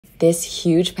This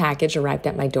huge package arrived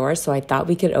at my door, so I thought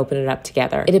we could open it up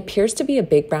together. It appears to be a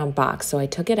big brown box, so I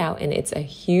took it out and it's a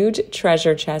huge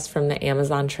treasure chest from the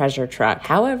Amazon treasure truck.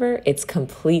 However, it's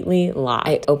completely locked.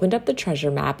 I opened up the treasure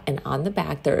map and on the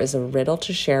back there is a riddle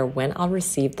to share when I'll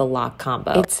receive the lock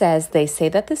combo. It says, they say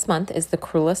that this month is the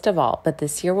cruelest of all, but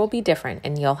this year will be different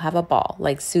and you'll have a ball.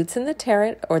 Like Suits in the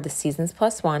Tarot or the Seasons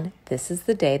 +1, this is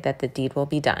the day that the deed will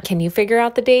be done. Can you figure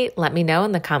out the date? Let me know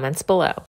in the comments below.